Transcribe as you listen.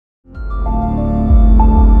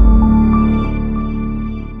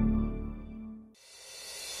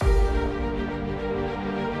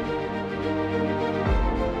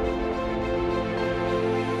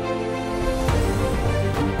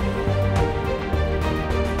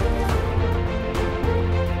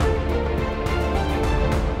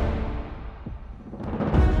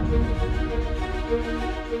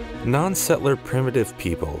Non-settler primitive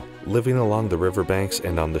people living along the riverbanks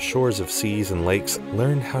and on the shores of seas and lakes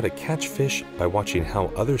learned how to catch fish by watching how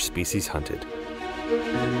other species hunted.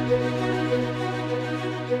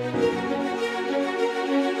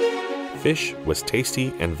 Fish was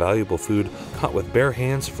tasty and valuable food caught with bare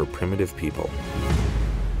hands for primitive people.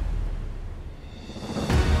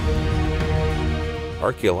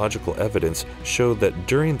 Archaeological evidence showed that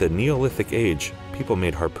during the Neolithic Age, people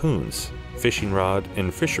made harpoons, fishing rod,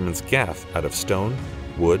 and fisherman's gaff out of stone,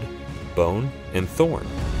 wood, bone, and thorn.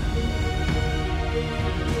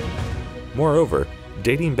 Moreover,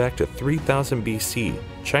 dating back to 3000 BC,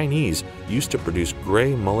 Chinese used to produce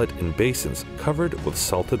gray mullet in basins covered with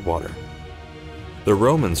salted water. The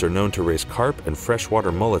Romans are known to raise carp and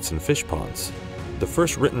freshwater mullets in fish ponds. The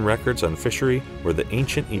first written records on fishery were the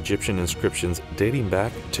ancient Egyptian inscriptions dating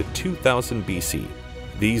back to 2000 BC.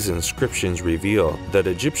 These inscriptions reveal that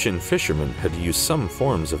Egyptian fishermen had used some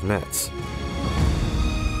forms of nets.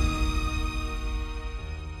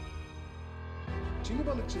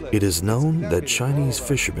 It is known that Chinese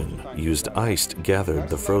fishermen used ice gathered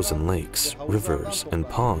the frozen lakes, rivers, and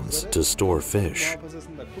ponds to store fish.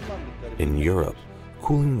 In Europe,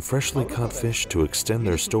 cooling freshly caught fish to extend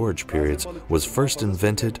their storage periods was first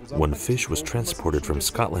invented when fish was transported from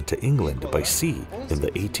Scotland to England by sea in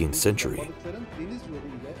the 18th century.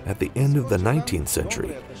 At the end of the 19th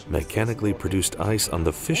century, mechanically produced ice on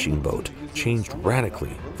the fishing boat changed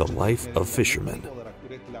radically the life of fishermen.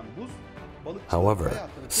 However,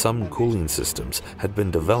 some cooling systems had been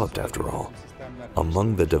developed after all.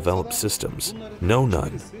 Among the developed systems,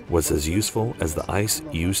 none was as useful as the ice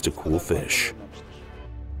used to cool fish.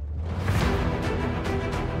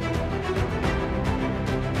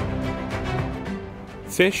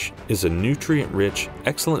 Fish is a nutrient-rich,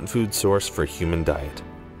 excellent food source for human diet.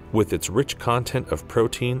 With its rich content of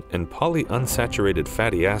protein and polyunsaturated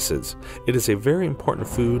fatty acids, it is a very important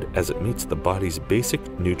food as it meets the body's basic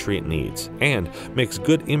nutrient needs and makes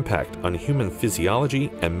good impact on human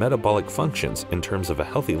physiology and metabolic functions in terms of a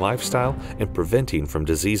healthy lifestyle and preventing from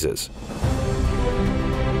diseases.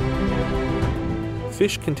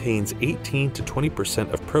 Fish contains 18 to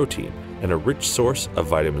 20% of protein and a rich source of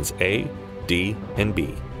vitamins A, D, and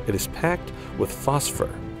B. It is packed with phosphor,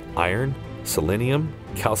 iron, selenium,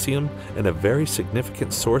 calcium, and a very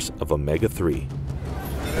significant source of omega-3.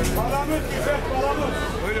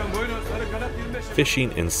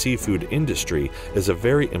 Fishing and seafood industry is a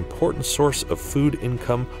very important source of food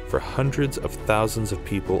income for hundreds of thousands of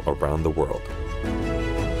people around the world.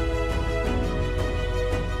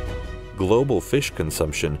 Global fish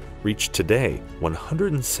consumption reached today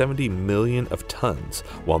 170 million of tons,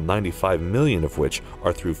 while 95 million of which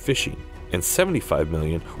are through fishing, and 75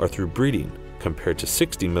 million are through breeding, compared to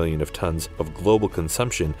 60 million of tons of global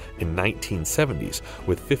consumption in 1970s,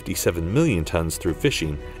 with 57 million tons through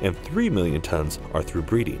fishing and 3 million tons are through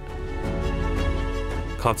breeding.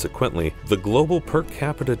 Consequently, the global per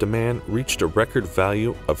capita demand reached a record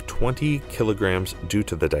value of 20 kilograms due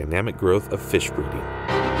to the dynamic growth of fish breeding.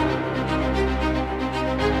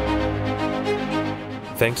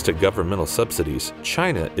 Thanks to governmental subsidies,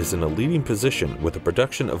 China is in a leading position with a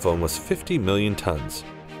production of almost 50 million tons.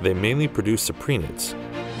 They mainly produce sapronid.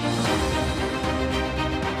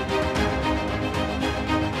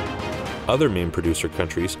 Other main producer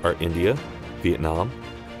countries are India, Vietnam,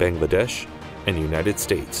 Bangladesh, and the United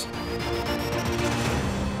States.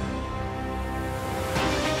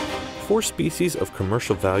 4 species of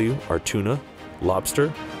commercial value are tuna,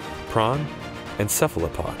 lobster, prawn, and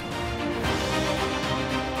cephalopod.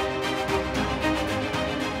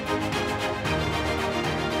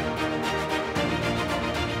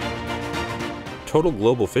 Total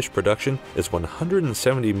global fish production is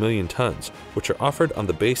 170 million tons, which are offered on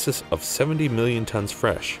the basis of 70 million tons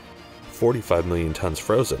fresh, 45 million tons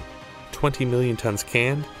frozen, 20 million tons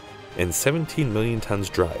canned, and 17 million tons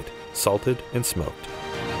dried, salted, and smoked.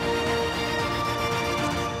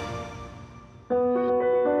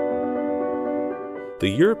 The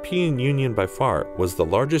European Union by far was the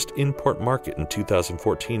largest import market in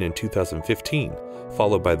 2014 and 2015,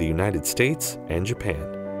 followed by the United States and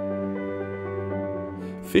Japan.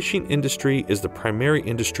 Fishing industry is the primary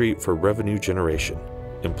industry for revenue generation,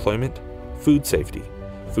 employment, food safety,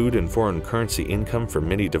 food and foreign currency income for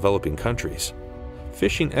many developing countries.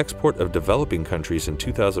 Fishing export of developing countries in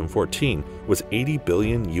 2014 was $80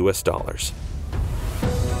 billion US.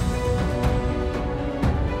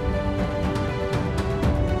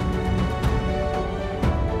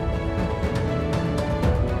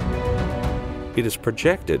 It is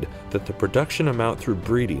projected that the production amount through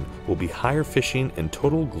breeding will be higher fishing, and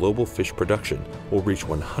total global fish production will reach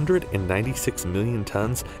 196 million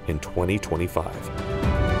tons in 2025.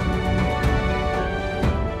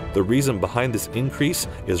 The reason behind this increase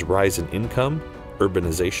is rise in income,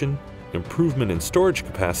 urbanization, improvement in storage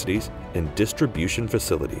capacities, and distribution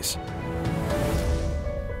facilities.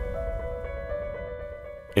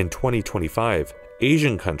 In 2025,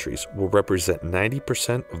 Asian countries will represent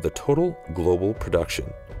 90% of the total global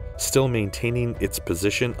production, still maintaining its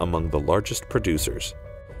position among the largest producers.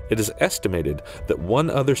 It is estimated that one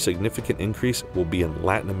other significant increase will be in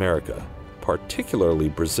Latin America, particularly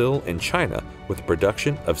Brazil and China, with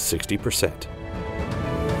production of 60%.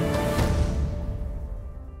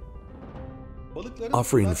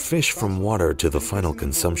 Offering fish from water to the final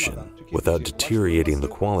consumption without deteriorating the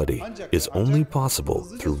quality is only possible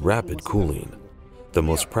through rapid cooling. The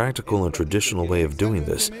most practical and traditional way of doing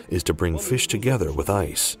this is to bring fish together with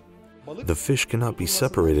ice. The fish cannot be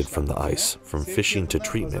separated from the ice, from fishing to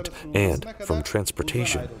treatment, and from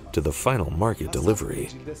transportation to the final market delivery.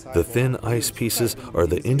 The thin ice pieces are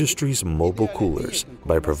the industry's mobile coolers,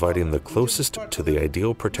 by providing the closest to the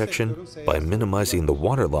ideal protection by minimizing the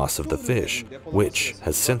water loss of the fish, which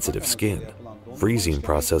has sensitive skin. Freezing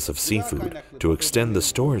process of seafood to extend the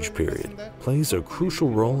storage period plays a crucial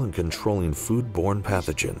role in controlling foodborne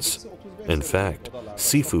pathogens. In fact,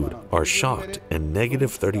 seafood are shocked in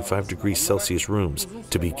negative 35 degrees Celsius rooms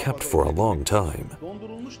to be kept for a long time.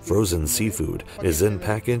 Frozen seafood is then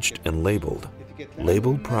packaged and labeled.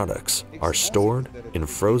 Labeled products are stored in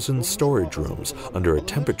frozen storage rooms under a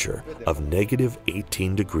temperature of negative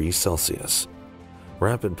 18 degrees Celsius.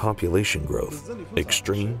 Rapid population growth,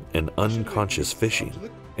 extreme and unconscious fishing,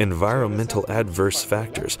 environmental adverse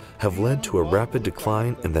factors have led to a rapid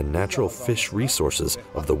decline in the natural fish resources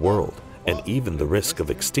of the world, and even the risk of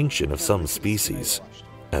extinction of some species.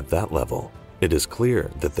 At that level, it is clear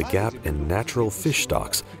that the gap in natural fish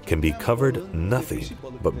stocks can be covered nothing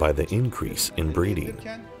but by the increase in breeding.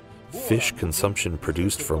 Fish consumption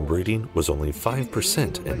produced from breeding was only 5%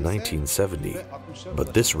 in 1970,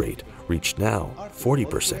 but this rate reached now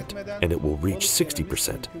 40%, and it will reach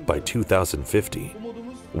 60% by 2050.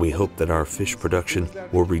 We hope that our fish production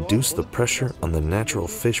will reduce the pressure on the natural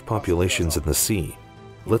fish populations in the sea.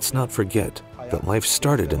 Let's not forget that life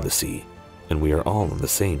started in the sea, and we are all on the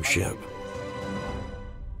same ship.